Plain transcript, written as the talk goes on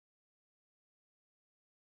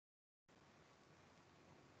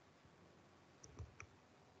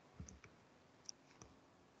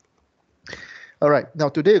All right, now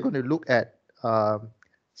today we're going to look at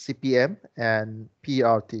CPM and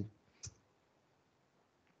PERT.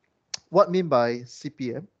 What I mean by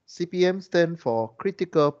CPM? CPM stands for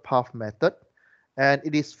Critical Path Method, and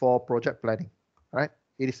it is for project planning, right?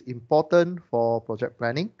 It is important for project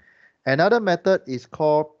planning. Another method is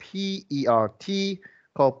called PERT,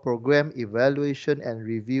 called Program Evaluation and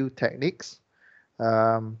Review Techniques.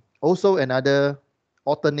 Also another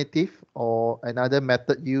alternative or another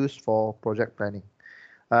method used for project planning.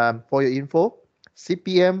 For your info,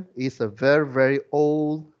 CPM is a very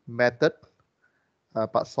old method,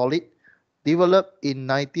 but solid, developed in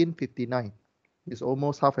 1959. It's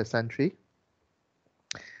almost half a century.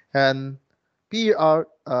 And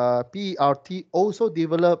PERT also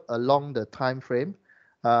developed along the time frame,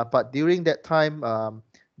 but during that time,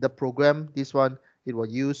 the program, this one, it was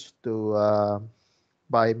used to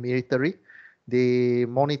by military. They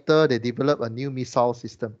develop a new missile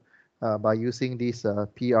system by using this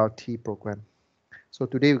PERT program. So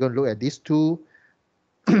today we're going to look at these two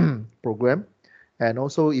program, and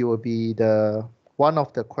also it will be one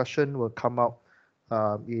of the question will come out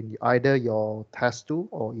in either your test 2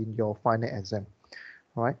 or in your final exam.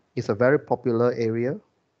 All right, it's a very popular area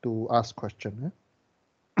to ask question.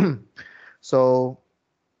 So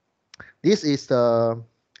this is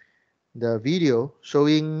the video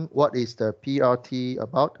showing what is the PERT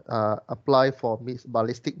about, apply for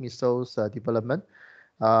ballistic missiles development.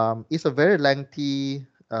 It's a very lengthy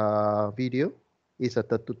video. It's a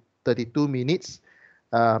 32 minutes.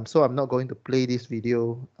 So I'm not going to play this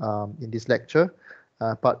video in this lecture.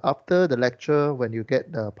 But after the lecture, when you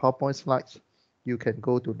get the PowerPoint slides, you can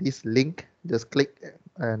go to this link, just click,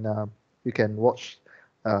 and you can watch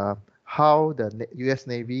how the US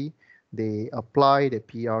Navy, they apply the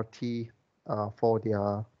PERT for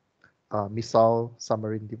their missile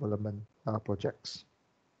submarine development projects.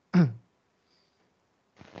 All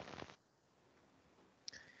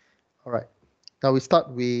right, now we start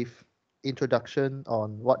with introduction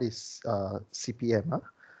on what is CPM.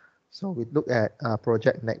 So we look at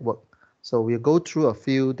project network. So we'll go through a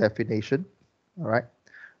few definition. All right,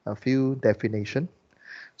 a few definition.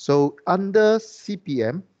 So under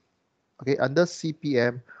CPM, okay, under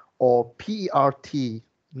CPM or PERT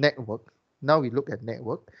network, now we look at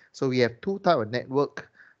network. So we have two types of network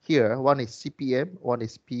here. One is CPM, one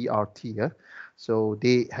is PERT. So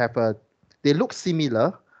they look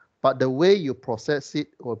similar, but the way you process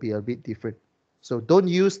it will be a bit different. So don't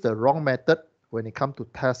use the wrong method when it comes to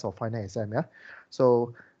test or final exam.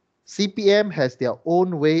 So CPM has their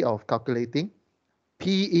own way of calculating.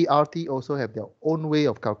 PERT also have their own way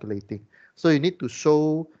of calculating. So you need to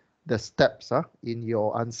show the steps in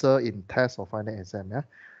your answer in test or final exam.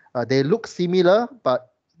 They look similar,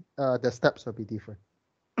 but the steps will be different.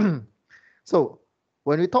 So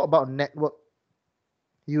when we talk about network,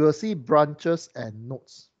 you will see branches and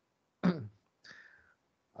nodes.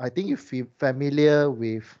 I think you feel familiar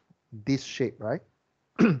with this shape, right?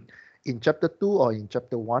 In chapter 2 or in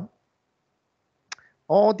chapter 1,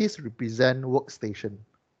 all these represent workstation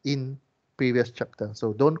in previous chapter.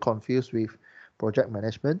 So don't confuse with project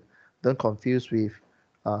management. Don't confuse with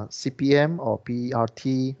CPM or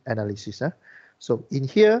PERT analysis. So in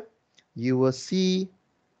here, you will see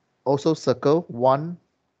also circle 1,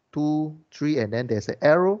 2, 3, and then there's an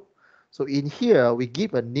arrow. So in here, we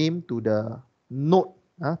give a name to the node.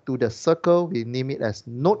 To the circle, we name it as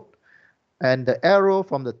node. And the arrow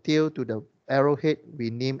from the tail to the arrowhead, we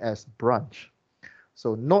name as branch.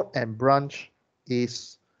 So node and branch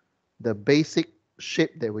is the basic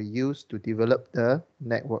shape that we use to develop the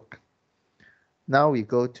network. Now we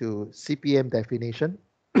go to CPM definition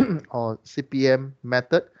or CPM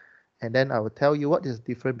method, and then I will tell you what is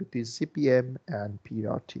the difference between CPM and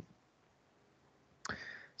PERT.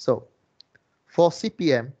 So for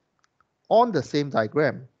CPM, on the same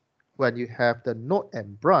diagram, when you have the node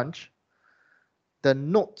and branch, the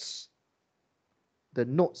nodes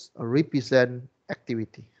represent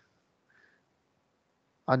activity.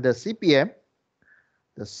 Under CPM,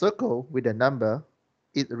 the circle with the number,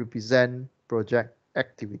 it represents project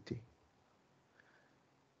activity.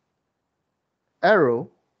 Arrow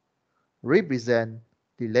represent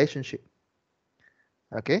relationship.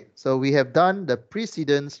 Okay, so we have done the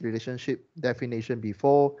precedence relationship definition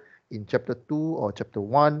before in chapter 2 or chapter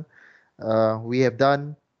 1. We have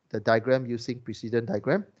done the diagram using precedence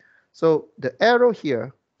diagram. So the arrow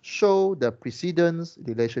here show the precedence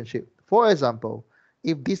relationship. For example,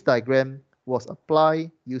 if this diagram was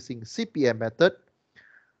applied using CPM method,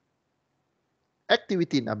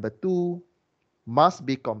 activity number 2 must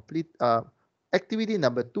be complete. Activity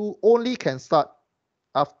number 2 only can start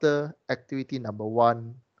after activity number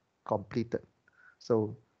 1 completed.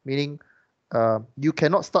 So meaning you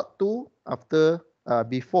cannot start 2 after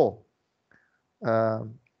before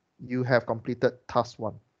you have completed task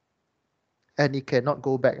 1. And it cannot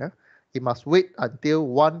go back. It must wait until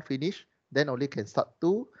 1 finish, then only can start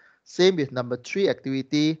 2. Same with number 3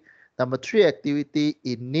 activity. Number 3 activity,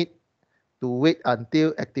 it need to wait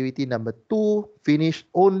until activity number 2 finish,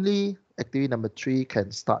 only activity number 3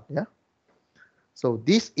 can start. Yeah. So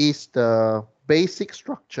this is the basic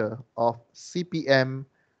structure of CPM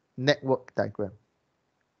network diagram.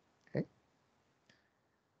 Okay.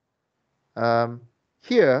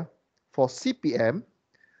 Here for CPM,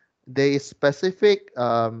 there is specific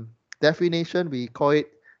definition. We call it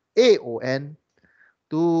AON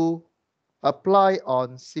to apply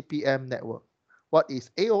on CPM network. What is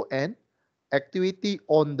AON? Activity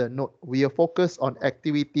on the node. We are focused on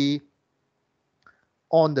activity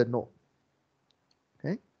on the node.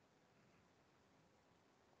 Okay.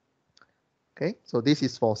 Okay. So this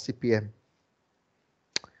is for CPM.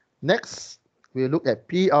 Next, we'll look at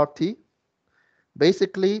PRT.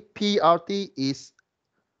 Basically, PRT is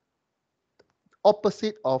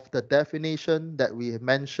opposite of the definition that we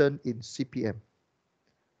mentioned in CPM.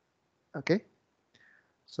 Okay.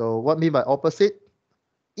 So what I mean by opposite?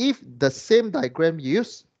 If the same diagram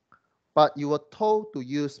used, but you were told to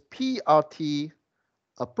use PRT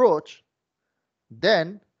approach,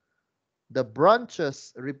 then the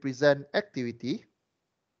branches represent activity,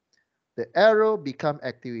 the arrow become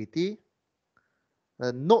activity,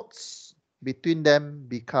 the nodes between them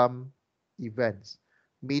become events.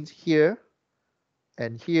 Means here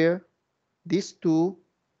and here, these two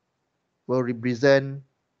will represent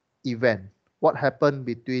event. What happened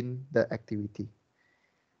between the activity?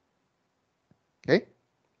 Okay,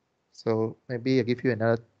 so maybe I'll give you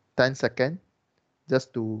another 10 seconds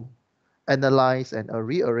just to analyze and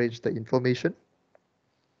rearrange the information.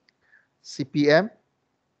 CPM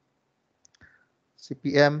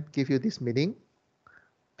give you this meaning.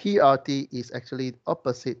 PRT is actually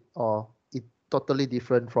opposite, or it totally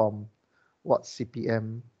different from what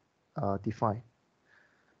CPM define.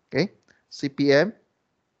 Okay, CPM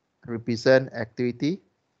represent activity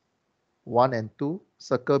 1 and 2,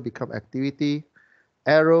 circle become activity,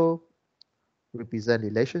 arrow represent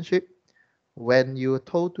relationship. When you're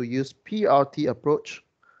told to use PRT approach,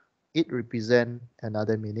 it represent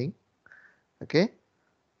another meaning. Okay,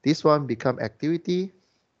 this one become activity,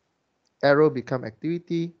 arrow become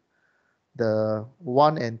activity, the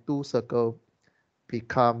 1 and 2 circle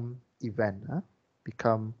become event.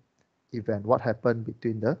 Become event. What happened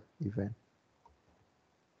between the event?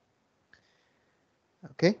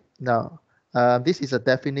 Okay, now this is a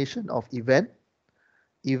definition of event.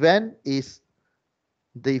 Event is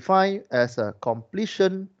defined as a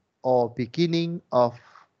completion or beginning of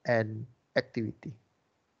an activity.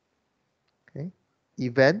 Okay,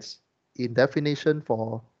 events in definition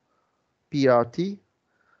for PRT,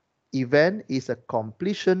 event is a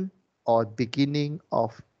completion or beginning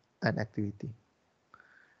of an activity.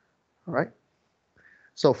 All right.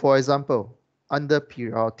 So for example, under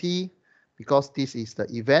PRT, because this is the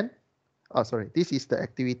event, this is the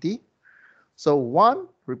activity. So 1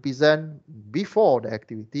 represent before the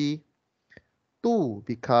activity, 2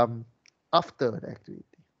 become after the activity.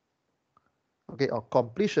 Okay, or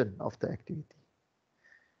completion of the activity.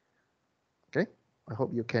 Okay, I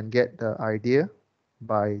hope you can get the idea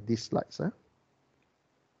by these slides.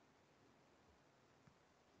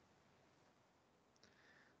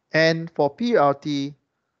 And for PRT,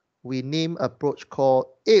 we name approach called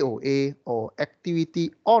AOA, or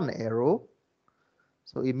activity on arrow.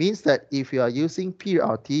 So it means that if you are using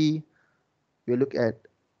PRT, we look at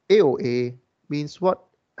AOA, means what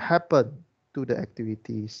happened to the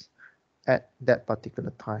activities at that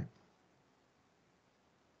particular time.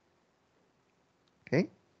 Okay,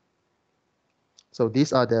 so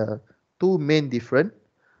these are the two main difference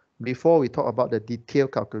before we talk about the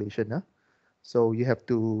detailed calculation. So you have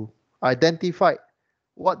to identify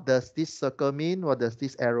what does this circle mean, what does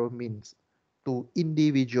this arrow means to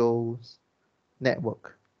individuals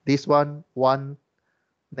network. This one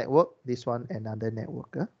network, this one another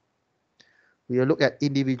network. We will look at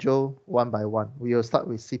individual one by one. We will start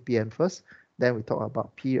with CPM first, then we talk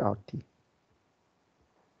about PRT.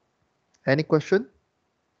 Any question?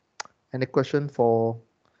 Any question for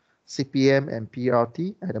CPM and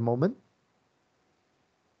PRT at the moment?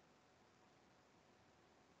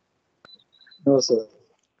 No, sir.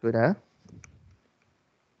 Good, huh?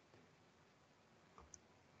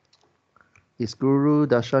 Is Guru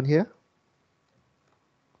Darshan here?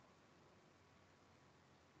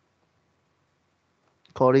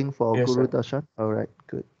 Calling for Yes, Guru sir. Darshan. All right,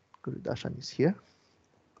 good. Guru Darshan is here.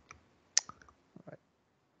 All right.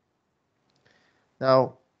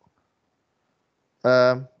 Now,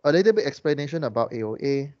 a little bit explanation about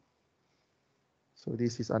AOA. So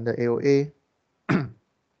this is under AOA.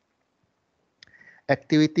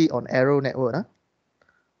 Activity on arrow network,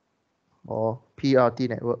 or PERT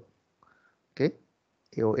network. Okay,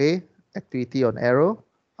 AOA, activity on arrow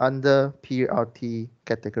under PERT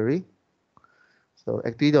category. So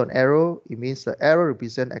activity on arrow, it means the arrow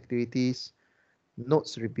represent activities,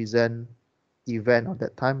 nodes represent event of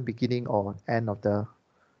that time, beginning or end of the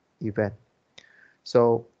event.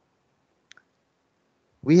 So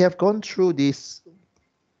we have gone through this.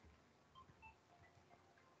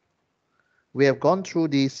 We have gone through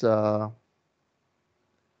this. Sorry,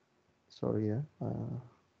 all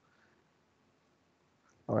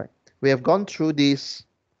right. We have gone through this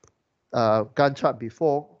Gantt chart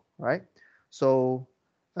before, right? So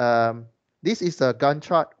this is a Gantt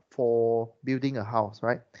chart for building a house,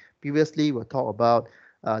 right? Previously, we talked about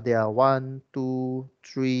there are 1, 2,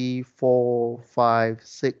 3, 4, 5,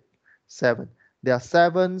 6, 7. There are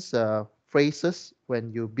 7 phrases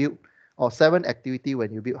when you build, or 7 activity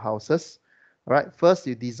when you build houses. All right. First,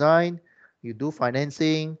 you design, you do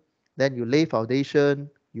financing, then you lay foundation,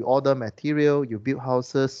 you order material, you build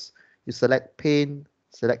houses, you select paint,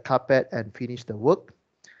 select carpet, and finish the work.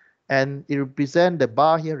 And it represent, the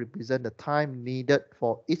bar here represent the time needed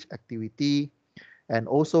for each activity, and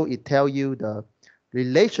also it tell you the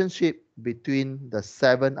relationship between the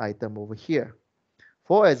 7 items over here.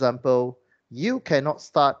 For example, you cannot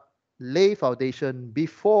start lay foundation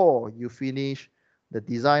before you finish the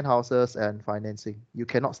design houses and financing. You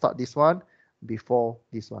cannot start this one before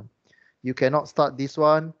this one. You cannot start this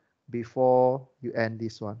one before you end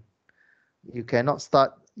this one. You cannot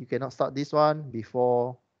start this one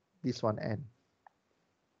before this one end.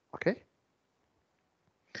 Okay.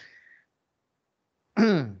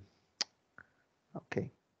 Okay.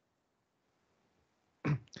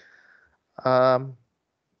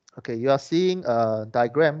 Okay, you are seeing a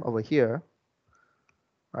diagram over here.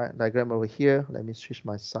 All right, diagram over here. Let me switch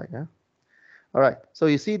my side. Yeah. All right. So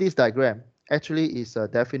you see this diagram actually is a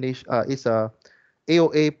definition. It's a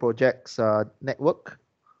AOA projects network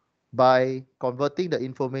by converting the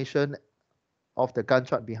information of the Gantt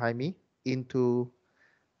chart behind me into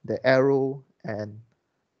the arrow and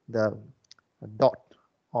the dot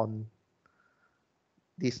on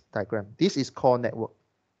this diagram. This is called network,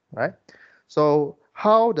 right? So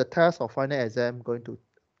how the test of final exam going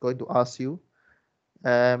to ask you?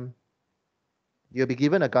 You'll be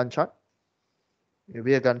given a Gantt chart. You'll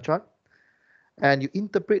be a Gantt chart, and you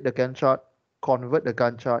interpret the Gantt chart, convert the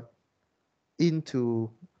Gantt chart into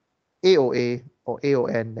AOA or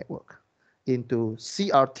AON network, into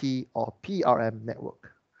CRT or PRM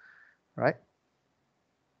network, right?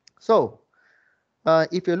 So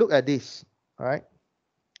if you look at this, all right,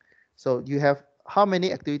 so you have how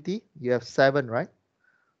many activity? You have 7, right?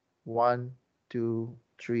 1, 2,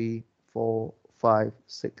 3, 4, 5,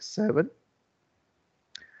 6, 7.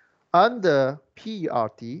 Under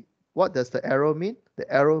PERT, what does the arrow mean?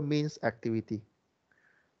 The arrow means activity.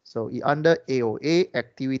 So under AOA,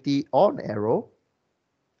 activity on arrow,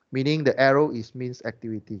 meaning the arrow means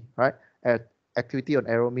activity, right? Activity on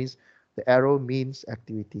arrow means the arrow means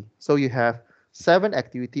activity. So you have 7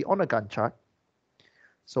 activity on a Gantt chart.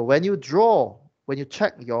 So when you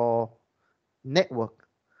check your network,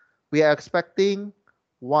 we are expecting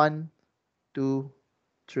 1, 2,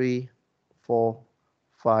 3, 4,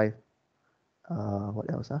 5, what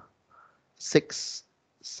else? 6,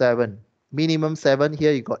 7. Minimum 7.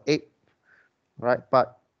 Here you got 8, right?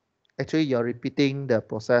 But actually you're repeating the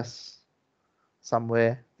process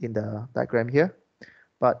somewhere in the diagram here.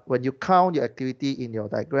 But when you count your activity in your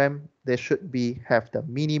diagram, they should have the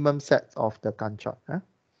minimum set of the Gantt chart.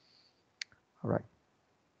 All right.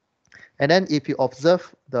 And then if you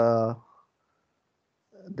observe the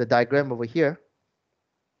diagram over here,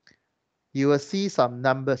 you will see some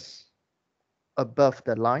numbers above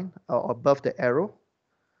the line or above the arrow.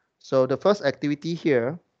 So the first activity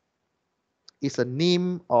here is a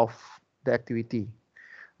name of the activity,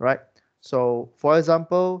 right? So for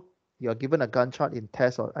example, you're given a Gantt chart in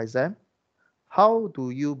test or exam. How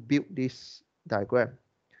do you build this diagram?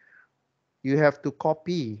 You have to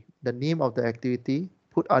copy the name of the activity,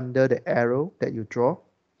 put under the arrow that you draw,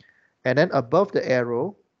 and then above the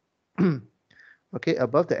arrow, okay,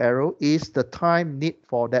 above the arrow is the time need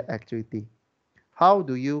for that activity. How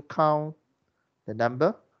do you count the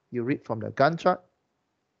number? You read from the Gantt chart.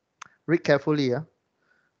 Read carefully.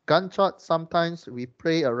 Gantt chart, sometimes we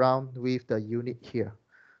play around with the unit here.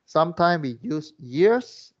 Sometimes we use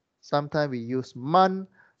years, sometimes we use month,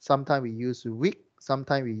 sometimes we use week,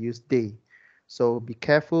 sometimes we use day. So be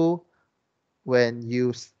careful when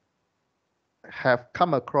you have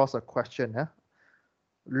come across a question,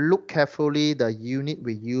 look carefully the unit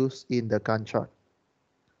we use in the Gantt chart.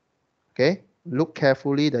 Okay, look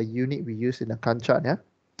carefully the unit we use in the Gantt chart.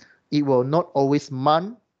 It will not always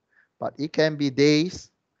month, but it can be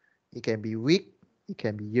days, it can be week, it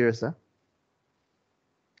can be years.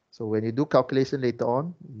 So when you do calculation later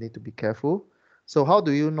on, you need to be careful. So how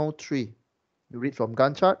do you know 3? You read from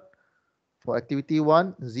Gantt chart. For activity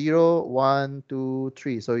 1, 0, 1, 2,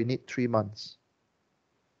 3. So you need 3 months.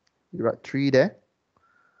 You write 3 there.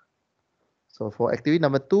 So for activity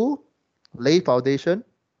number 2, lay foundation.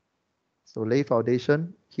 So lay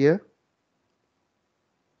foundation here.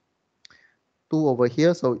 2 over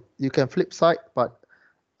here. So you can flip side, but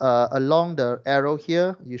along the arrow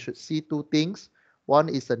here, you should see 2 things. One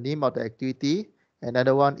is the name of the activity.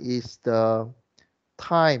 Another one is the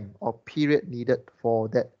time or period needed for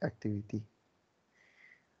that activity.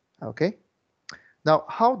 Okay. Now,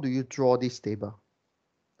 how do you draw this table?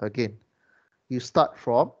 Again, you start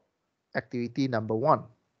from activity number 1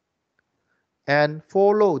 and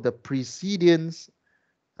follow the preceding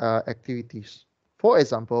activities. For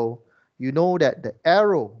example, you know that the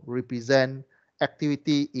arrow represents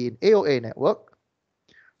activity in AOA network.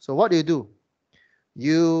 So what do?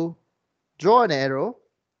 You draw an arrow,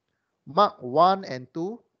 mark 1 and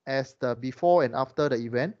 2 as the before and after the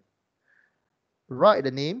event, write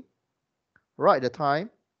the name, write the time.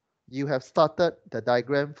 You have started the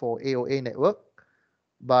diagram for AOA network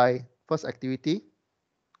by first activity.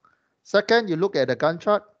 Second, you look at the Gantt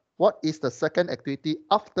chart. What is the second activity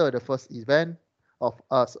after the first event of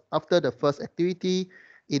us? After the first activity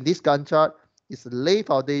in this Gantt chart is lay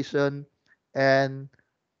foundation and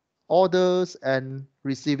orders and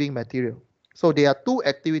receiving material. So there are 2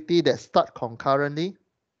 activities that start concurrently.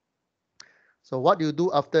 So what do you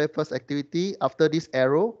do after first activity? After this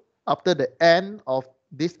arrow, after the end of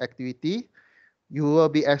this activity, you will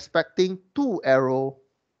be expecting 2 arrow.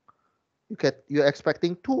 You're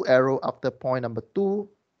expecting 2 arrow after point number 2.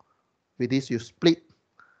 With this, you split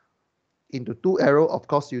into 2 arrow. Of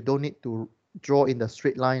course, you don't need to draw in the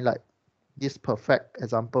straight line like this perfect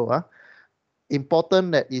example.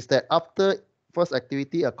 Important that is that after first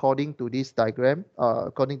activity, according to this diagram,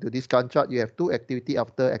 according to this Gantt chart, you have 2 activity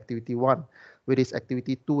after activity 1, which is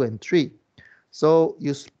activity 2 and 3. So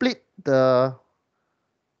you split the,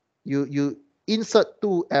 you insert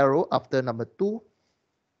 2 arrow after number 2.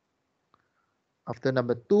 After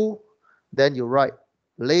number 2, then you write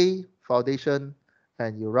lay foundation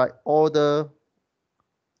and you write order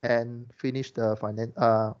and finish the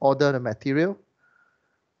order the material.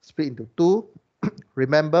 Split into 2.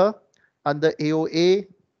 Remember, under AOA,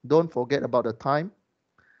 don't forget about the time.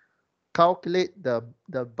 Calculate the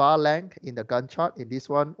bar length in the Gantt chart. In this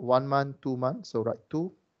one, 1 month, 2 months. So write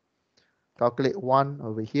 2. Calculate 1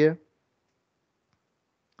 over here.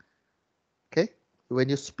 Okay. When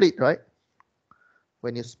you split, right?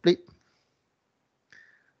 When you split,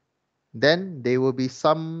 then there will be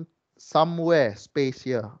somewhere space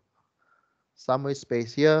here. Somewhere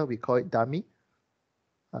space here. We call it dummy.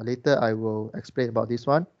 Later I will explain about this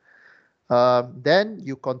one. Then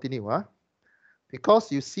you continue.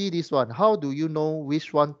 Because you see this one, how do you know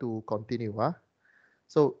which one to continue?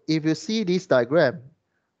 So if you see this diagram,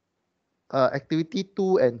 activity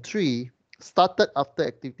 2 and 3 started after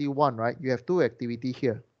activity 1, right? You have 2 activity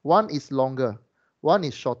here. One is longer, one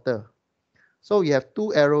is shorter. So you have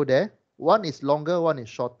 2 arrow there. One is longer, one is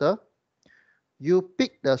shorter. You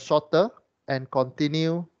pick the shorter and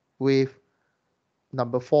continue with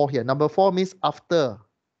number 4 here. Number 4 means after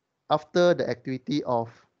the activity of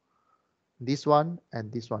this one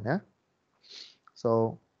and this one.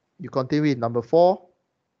 So you continue with number 4.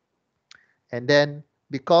 And then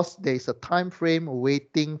because there is a time frame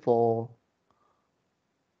waiting for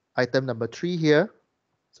item number 3 here.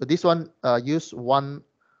 So this one use one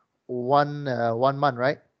month,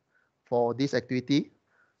 right? For this activity.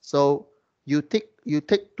 So you take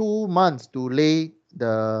 2 months to lay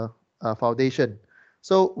the foundation.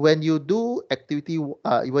 So when you do activity,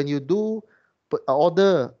 when you do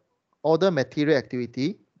order material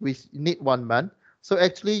activity, which need 1 month. So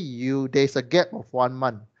actually there's a gap of 1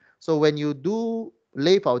 month. So when you do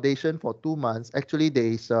lay foundation for 2 months, actually there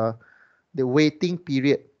is the waiting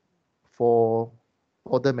period for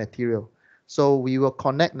order material. So we will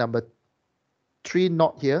connect number 3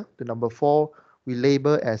 knot here to number 4. We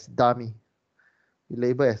label as dummy. We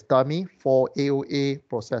label as dummy for AOA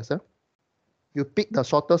processor. You pick the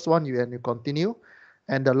shortest one and you continue,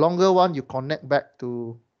 and the longer one you connect back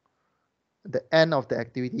to the end of the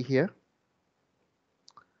activity here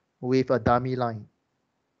with a dummy line.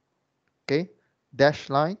 Okay, dash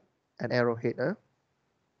line an arrowhead.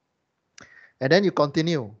 And then you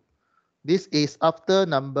continue. This is after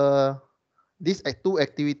this 2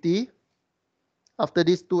 activity. After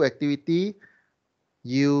these 2 activity,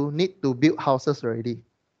 you need to build houses already.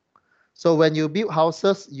 So when you build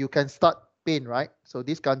houses, you can start paint, right? So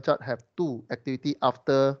this Gantt chart have 2 activity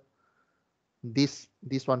after this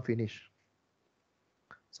one finish.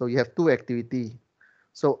 So you have 2 activity.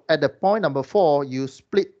 So at the point number 4, you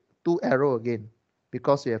split 2 arrow again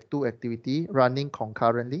because you have 2 activity running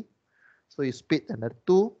concurrently. So you split another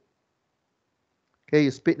 2. Okay,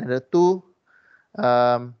 you split another 2.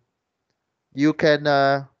 You can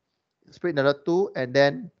split another 2, and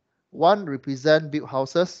then 1 represent build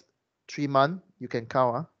houses, 3 months. You can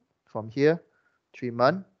count from here, 3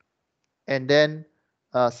 months, and then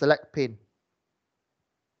select paint.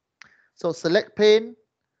 So select paint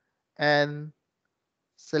and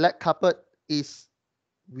select carpet is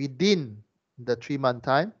within the 3-month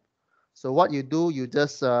time. So what you do, you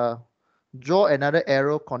just draw another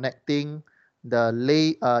arrow connecting the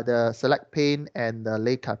select paint and the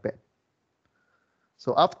lay carpet.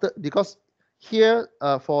 So because here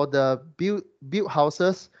for the build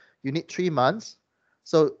houses, you need 3 months.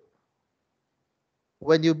 So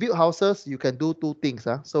when you build houses, you can do 2 things.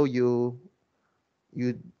 So you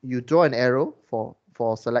draw an arrow for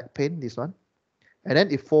select paint, this one, and then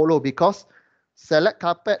it follow, because select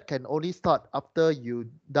carpet can only start after you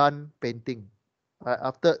done painting.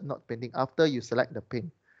 After you select the paint.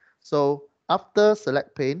 So after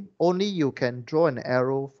select paint, only you can draw an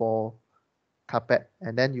arrow for carpet,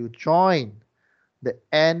 and then you join the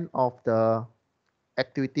end of the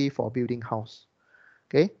activity for building house.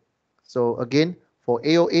 Okay, so again, for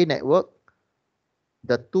AOA network,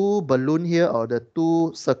 the 2 balloon here or the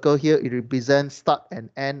 2 circle here, it represents start and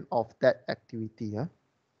end of that activity.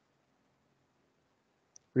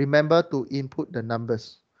 Remember to input the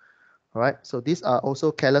numbers. All right, so these are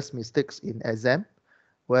also careless mistakes in exam,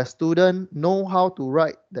 where students know how to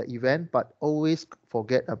write the event but always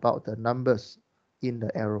forget about the numbers in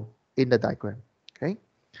the arrow, in the diagram. Okay,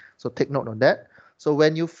 so take note on that. So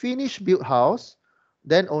when you finish build house,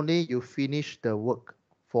 then only you finish the work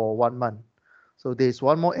for 1 month. So there's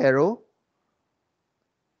one more arrow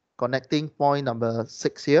connecting point number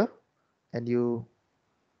 6 here, and you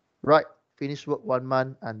write finish work 1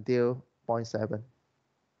 month until point 7.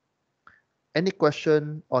 Any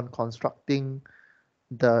question on constructing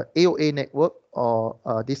the AOA network or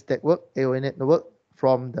this network, AOA network,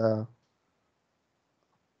 from the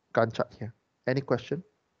Gantt chart here? Any question?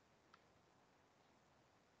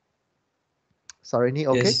 Sarini,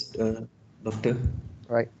 okay? Yes, doctor.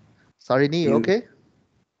 Right. Sarini, you okay?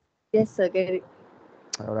 Yes, sir. Get it.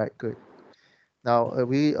 All right, good. Now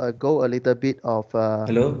we go a little bit of.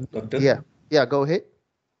 Hello, doctor. Yeah, go ahead.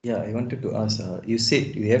 Yeah, I wanted to ask. You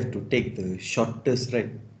said you have to take the shortest, right?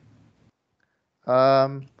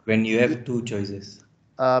 When you have 2 choices.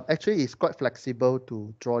 Actually, it's quite flexible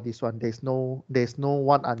to draw this one. There's no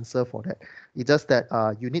one answer for that. It's just that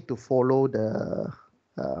you need to follow the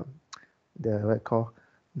what I call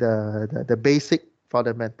the basic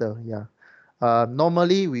fundamental. Yeah.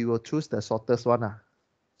 Normally we will choose the shortest one,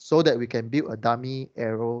 so that we can build a dummy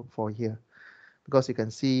arrow for here, because you can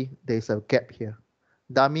see there's a gap here.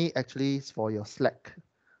 Dummy actually is for your slack.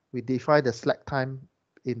 We define the slack time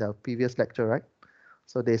in the previous lecture, right?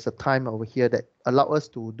 So there's a time over here that allow us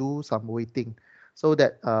to do some waiting, so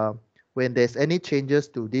that when there's any changes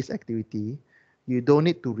to this activity, you don't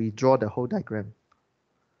need to redraw the whole diagram.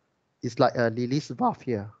 It's like a release valve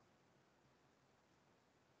here.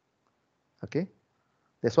 Okay,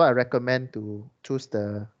 that's why I recommend to choose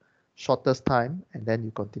the shortest time and then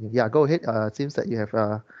you continue. Yeah, go ahead. It seems that you have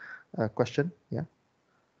a question. Yeah.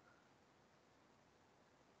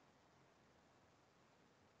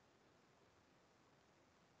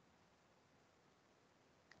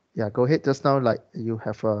 Yeah, go ahead. Just now, like you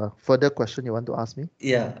have a further question you want to ask me?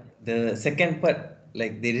 Yeah, the second part,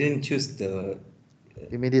 like they didn't choose the.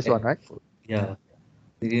 You mean this one, right? Yeah,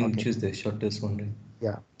 they didn't Okay. choose the shortest one, right?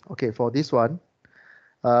 Yeah. Okay. For this one,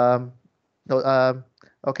 no.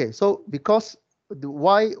 Okay. So because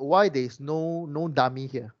why there is no dummy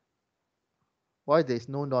here? Why there is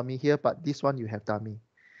no dummy here? But this one you have dummy.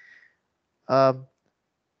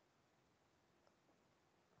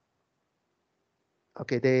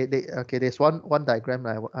 Okay. Okay. There's one diagram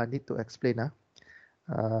I need to explain.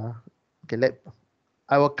 Okay.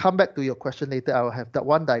 I will come back to your question later. I will have that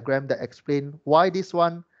one diagram that explain why this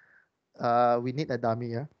one we need a dummy.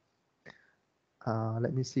 Yeah.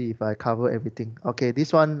 Let me see if I cover everything. Okay,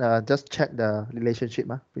 this one just check the relationship,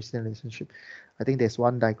 precision relationship. I think there's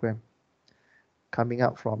one diagram coming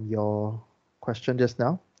out from your question just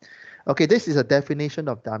now. Okay, this is a definition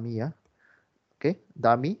of dummy. Yeah. Okay,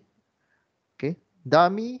 dummy. Okay,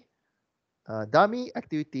 dummy. Dummy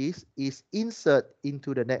activities is insert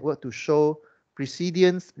into the network to show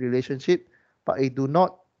precedence relationship, but it do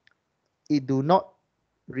not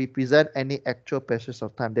represent any actual passage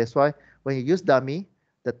of time. That's why when you use dummy,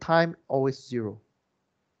 the time always 0.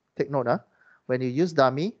 Take note, when you use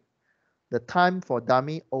dummy, the time for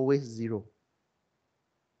dummy always 0.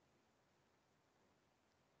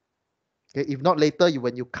 Okay, if not later,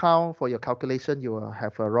 when you count for your calculation, you will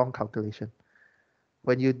have a wrong calculation.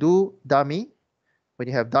 When you do dummy, when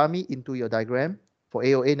you have dummy into your diagram for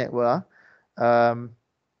AOA network,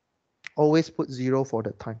 always put 0 for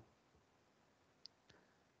the time.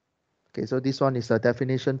 Okay, so this one is a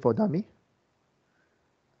definition for dummy.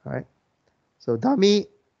 All right. So dummy,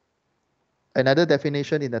 another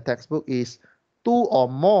definition in the textbook is 2 or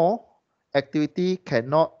more activity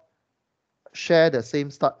cannot share the same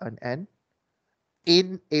start and end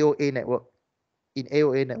in AOA network. In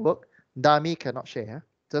AOA network, dummy cannot share.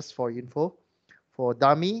 Just for info, for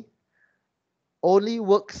dummy, only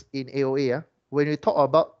works in AOA. When you talk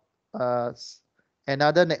about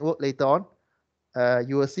another network later on,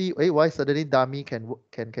 you will see why suddenly dummy can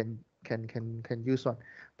use one.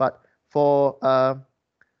 But for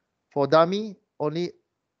dummy only,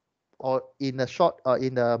 or in a short,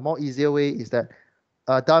 in a more easier way, is that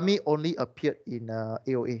dummy only appeared in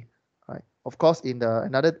AOA. Right? Of course, in the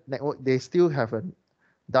another network, they still have a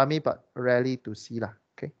dummy, but rarely to see lah.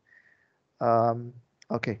 Okay.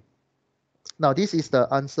 Okay. Now this is the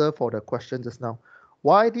answer for the question just now.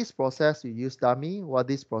 Why this process you use dummy? Why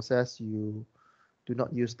this process you do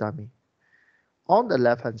not use dummy? On the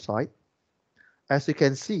left hand side, as you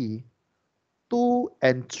can see, 2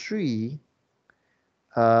 and 3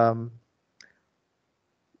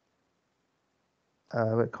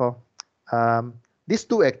 these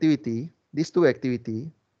two activity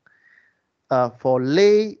for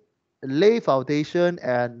lay foundation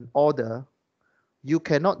and order, you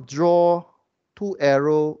cannot draw 2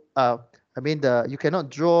 arrow. You cannot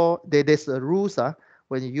draw. There's a rules.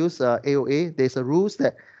 When you use AOA, there's a rules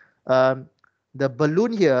that the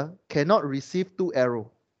balloon here cannot receive 2 arrow.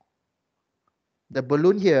 The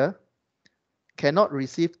balloon here cannot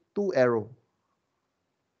receive 2 arrow.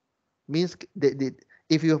 Means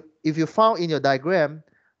if you found in your diagram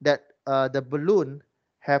that the balloon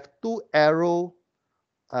have 2 arrow,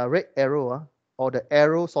 red arrow, or the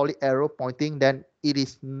arrow, solid arrow pointing, then it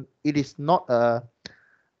is not a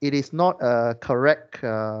correct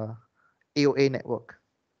AOA network.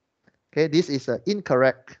 Okay, this is an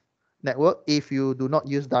incorrect network. If you do not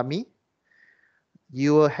use dummy,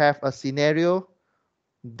 you will have a scenario,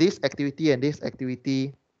 this activity and this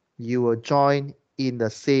activity, you will join in the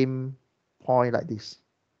same point like this.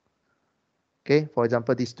 Okay, for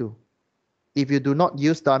example, these two. If you do not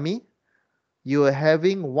use dummy, you are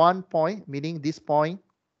having 1 point, meaning this point,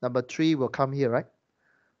 number 3 will come here, right?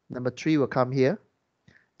 Number 3 will come here.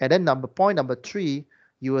 And then point number 3,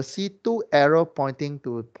 you will see 2 arrow pointing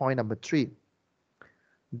to point number 3.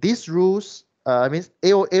 These rules,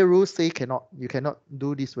 AOA rules say you cannot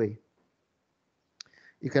do this way.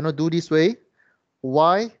 You cannot do this way.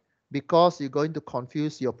 Why? Because you're going to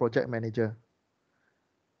confuse your project manager.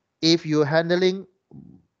 If you're handling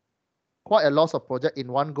quite a lot of project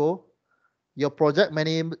in one go, your project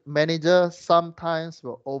manager sometimes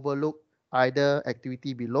will overlook either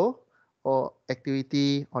activity below or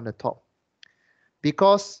activity on the top.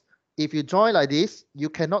 Because if you join like this, you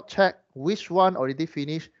cannot check which one already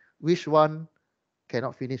finished, which one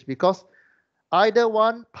cannot finish. Because either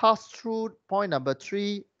one pass through point number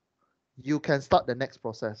 3, you can start the next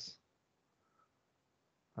process.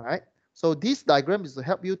 All right. So this diagram is to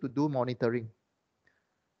help you to do monitoring.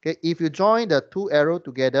 Okay. If you join the 2 arrow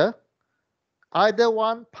together, either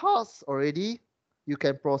one pass already, you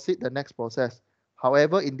can proceed the next process.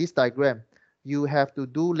 However, in this diagram, you have to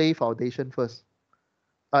do lay foundation first.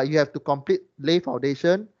 You have to complete lay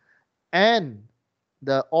foundation and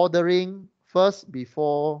the ordering first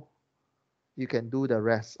before you can do the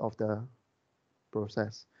rest of the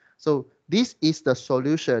process. So this is the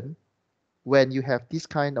solution when you have this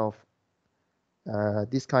kind of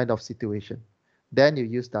situation. Then you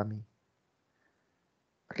use dummy.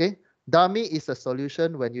 Okay, dummy is a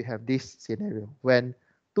solution when you have this scenario, when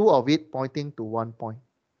 2 of it pointing to 1 point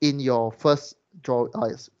in your first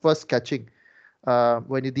sketching.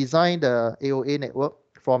 When you design the AOA network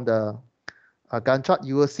from the Gantt chart,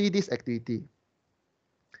 you will see this activity.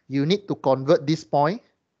 You need to convert this point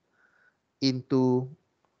into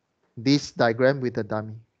this diagram with the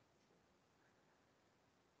dummy.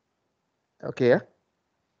 Okay.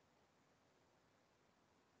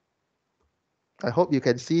 I hope you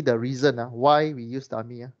can see the reason why we use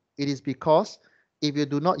dummy. It is because if you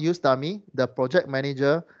do not use dummy, the project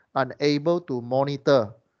manager unable to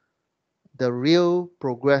monitor the real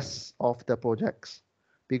progress of the projects.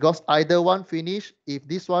 Because either one finish, if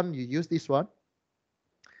this one you use this one,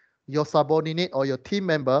 your subordinate or your team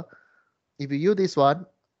member, if you use this one,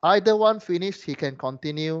 either one finish, he can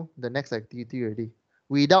continue the next activity already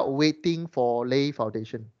without waiting for lay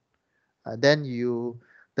foundation. Then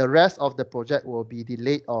the rest of the project will be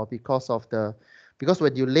delayed or because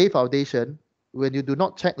when you lay foundation, when you do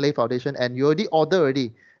not check lay foundation and you already order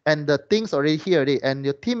already and the things already here already and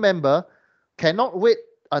your team member cannot wait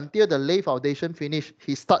until the lay foundation finish,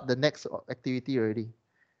 he start the next activity already.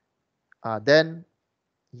 Then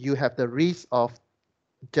you have the risk of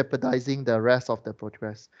jeopardizing the rest of the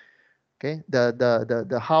progress. Okay,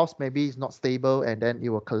 the house maybe is not stable and then it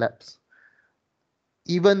will collapse.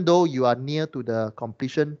 Even though you are near to the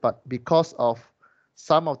completion, but because of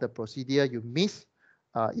some of the procedure you miss,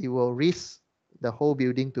 it will risk the whole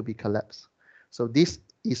building to be collapsed. So this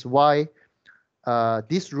is why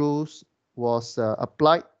these rules was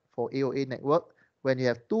applied for AOA network. When you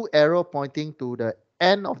have two arrows pointing to the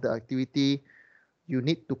end of the activity, you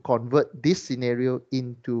need to convert this scenario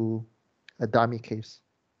into a dummy case.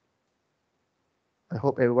 I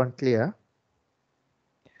hope everyone clear.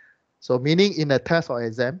 So meaning in a test or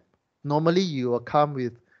exam, normally you will come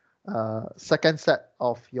with second set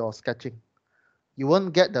of your sketching. You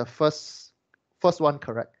won't get the first one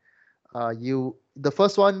correct. The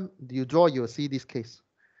first one you draw, you'll see this case.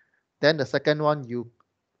 Then the second one, you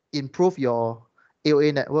improve your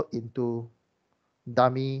AOA network into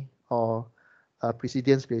dummy or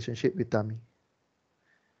precedence relationship with dummy.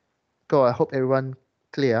 So I hope everyone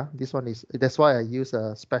clear. This one is, that's why I use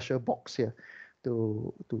a special box here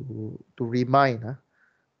to remind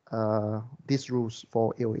these rules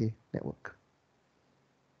for AOA network.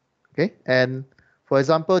 Okay, and for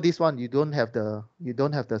example, this one you don't have the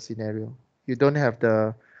scenario. You don't have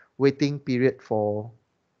the waiting period for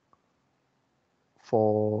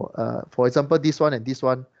example, this one and this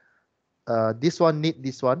one. This one need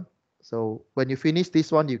this one. So when you finish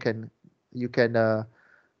this one, you can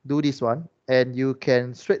do this one, and you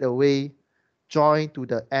can straight away join to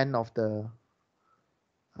the end of the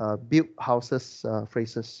build houses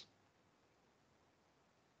phrases.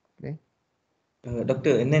 Okay.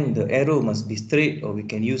 Doctor, and then the arrow must be straight, or we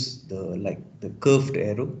can use the curved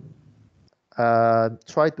arrow.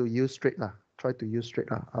 Try to use straight lah. Try to use straight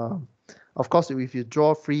lah. Of course, if you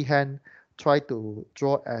draw freehand, try to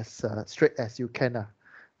draw as straight as you can lah.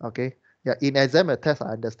 Okay. Yeah. In exam and test,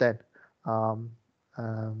 I understand.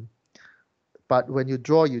 But when you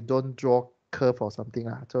draw, you don't draw curve or something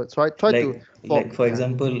lah. So try for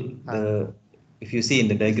example, if you see in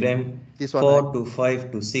the diagram, this one, 4 to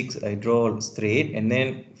 5 to 6 I draw straight, and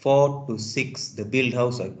then 4 to 6 the build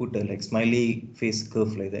house I put a like smiley face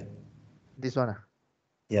curve like that. This one.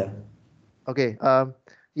 Yeah. Okay.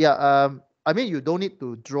 I mean, you don't need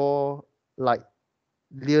to draw like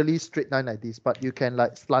really straight line like this, but you can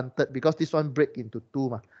like slanted because this one break into two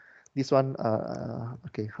ma. This one,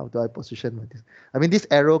 okay, how do I position this? I mean, this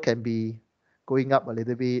arrow can be going up a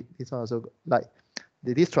little bit. This one also like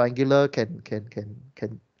this triangular can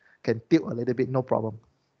tilt a little bit, no problem.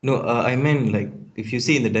 No, I meant like if you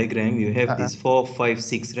see in the diagram, you have this 4, 5,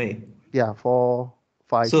 6, right? Yeah, 4,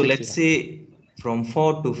 5. So 6, let's say from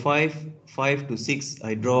 4 to 5, 5 to 6,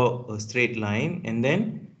 I draw a straight line, and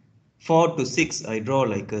then 4 to 6, I draw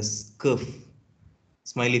like a curve,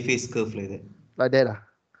 smiley face curve like that. Like that.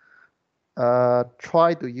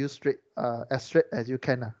 Try to use as straight as you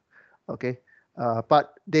can. Okay.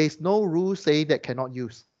 But there's no rule saying that cannot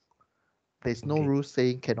use. There's no rule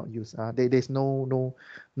saying cannot use. There's no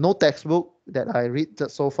textbook that I read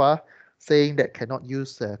so far saying that cannot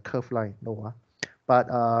use a curve line. No. But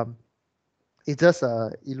it's just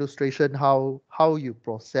an illustration how you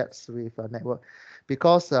process with a network,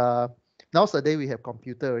 because nowadays we have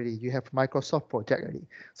computer already. You have Microsoft project already.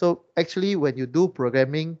 So actually, when you do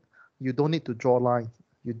programming, you don't need to draw lines.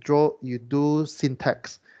 You do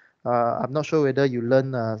syntax. I'm not sure whether you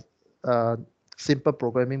learn simple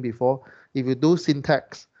programming before. If you do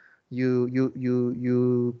syntax,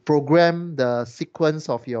 you program the sequence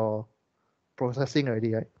of your processing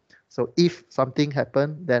already, right? So if something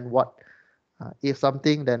happened, then what? If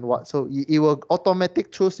something, then what? So it will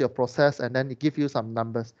automatically choose your process, and then it give you some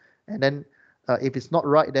numbers. And then if it's not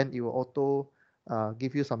right, then it will auto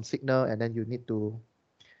give you some signal, and then you need to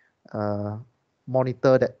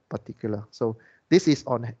monitor that particular. So this is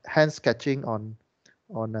on hand sketching on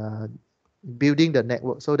building the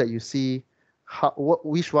network, so that you see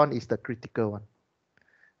which one is the critical one.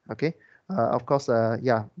 Okay. Of course,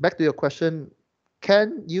 yeah. Back to your question,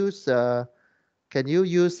 can you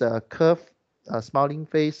use a curve, smiling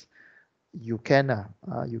face? You can,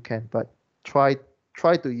 you can, but try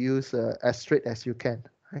to use as straight as you can,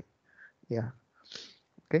 right? Yeah.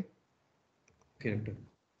 Okay. Okay, doctor.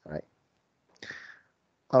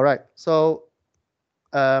 All right. So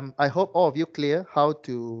I hope all of you clear how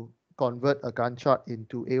to convert a Gantt chart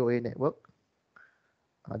into AOA network.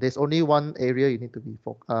 There's only one area you need to be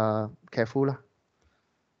careful lah.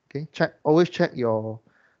 Okay, always check your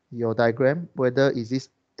diagram whether is this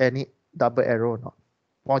any double arrow or not,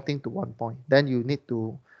 pointing to one point. Then you need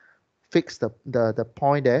to fix the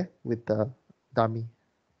point there with the dummy.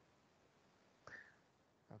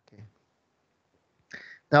 Okay.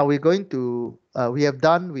 Now we're going to we have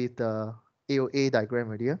done with the AOA diagram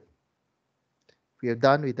already. We have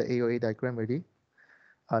done with the AOA diagram already,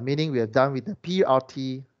 meaning we have done with the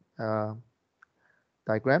PRT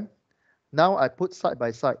diagram. Now I put side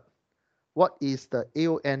by side what is the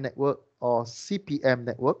AON network or CPM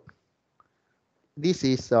network. This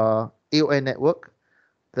is AON network,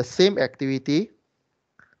 the same activity,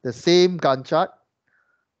 the same Gantt chart,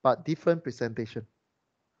 but different presentation.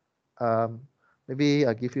 Maybe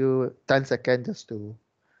I'll give you 10 seconds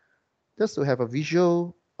just to have a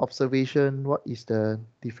visual observation. What is the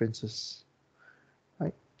differences?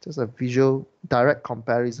 Right, just a visual direct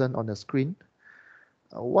comparison on the screen.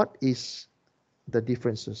 What is the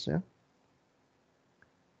differences? Yeah.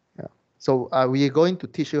 So we are going to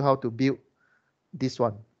teach you how to build this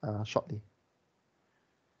one shortly.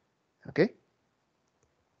 Okay.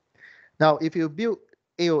 Now, if you build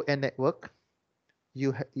AON network,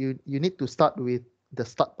 you need to start with the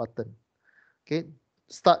start button. Okay.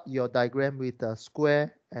 Start your diagram with a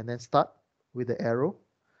square and then start with the arrow.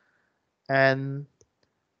 And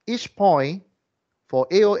each point for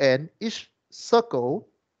AON, each circle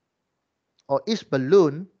or each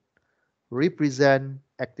balloon represent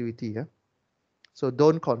activity. Yeah? So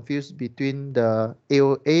don't confuse between the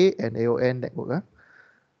AOA and AON network.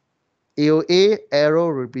 AOA arrow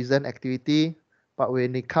represent activity, but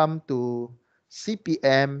when it comes to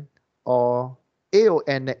CPM or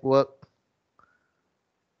AON network,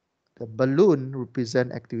 the balloon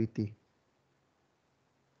represent activity.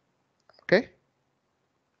 Okay.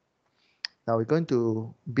 Now we're going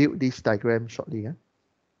to build this diagram shortly. Yeah?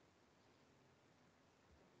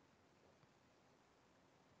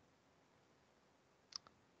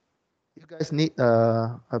 You guys need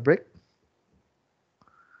a break?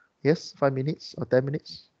 Yes, 5 minutes or 10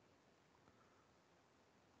 minutes?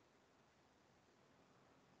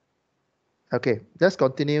 Okay, let's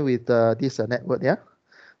continue with this network. Yeah.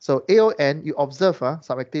 So AON, you observe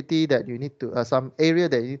some activity that you need to, some area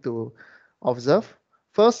that you need to observe.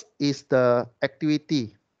 First is the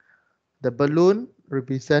activity. The balloon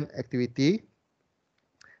represent activity.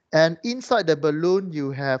 And inside the balloon,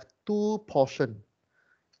 you have two portions.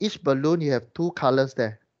 Each balloon, you have two colors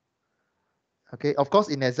there. Okay, of course,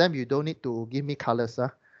 in exam, you don't need to give me colors.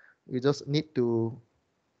 You just need to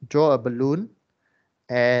draw a balloon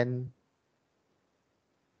and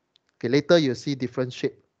okay, later you'll see different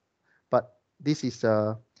shape. But this is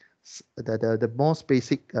the most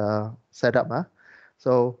basic setup.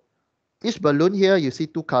 So each balloon here, you see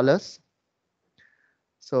two colors.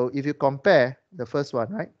 So if you compare the first one,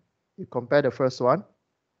 right? You compare the first one.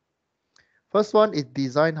 First one is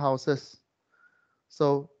design houses.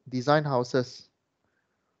 So design houses.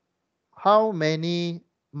 How many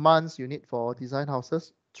months you need for design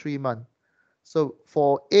houses? 3 months. So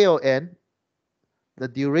for AON, the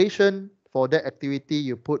duration for that activity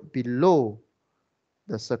you put below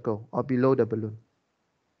the circle or below the balloon.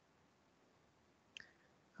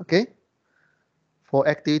 Okay. For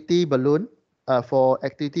activity balloon, for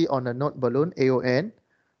activity on a node balloon, AON,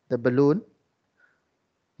 the balloon,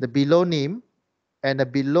 the below name and the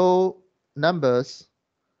below numbers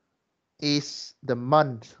is the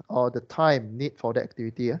month or the time need for the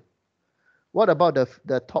activity. What about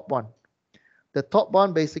the top one? The top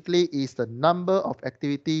one basically is the number of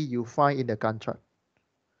activity you find in the Gantt chart.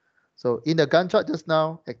 So in the Gantt chart just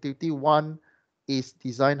now, activity 1 is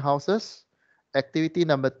design houses. Activity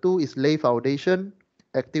number 2 is lay foundation.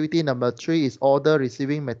 Activity number 3 is order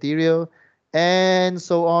receiving material, and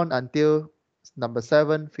so on until number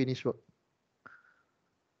 7, finish work.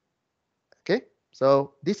 Okay,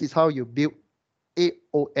 so this is how you build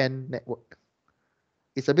AON network.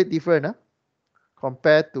 It's a bit different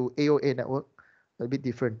compared to AOA network, a bit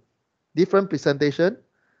different. Different presentation,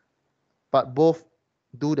 but both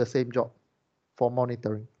do the same job for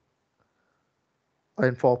monitoring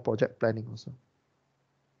and for project planning also.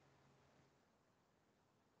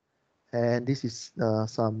 And this is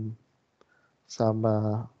some some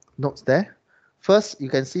notes there. First, you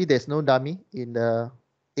can see there's no dummy in the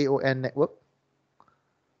AON network.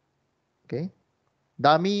 Okay,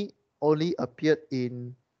 dummy only appeared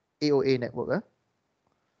in AOA network.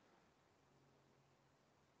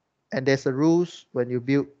 And there's a rules when you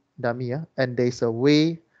build dummy, and there's a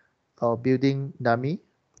way of building dummy.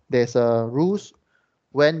 There's a rules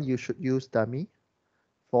when you should use dummy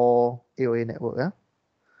for AOA network.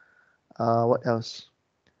 What else?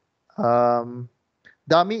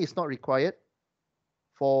 Dummy is not required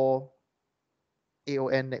for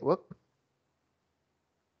AON network.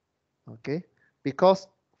 Okay, because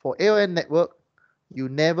for AON network, you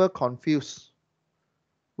never confuse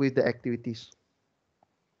with the activities.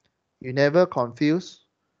 You never confuse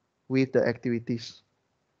with the activities.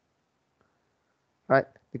 Right?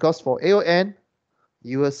 Because for AON,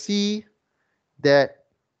 you will see that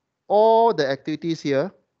all the activities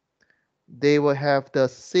here, they will have the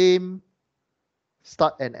same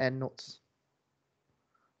start and end nodes.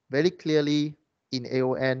 Very clearly in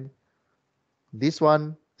AON, this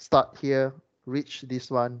one start here, reach this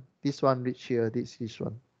one reach here, this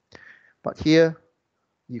one. But here,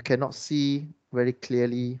 you cannot see very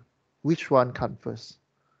clearly which one comes first.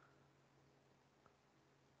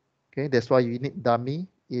 Okay, that's why you need dummy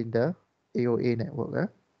in the AOA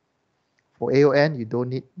network. For AON, you don't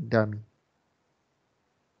need dummy.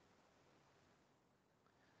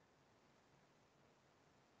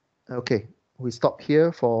 Okay, we stop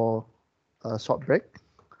here for a short break.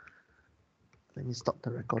 Let me stop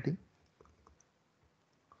the recording.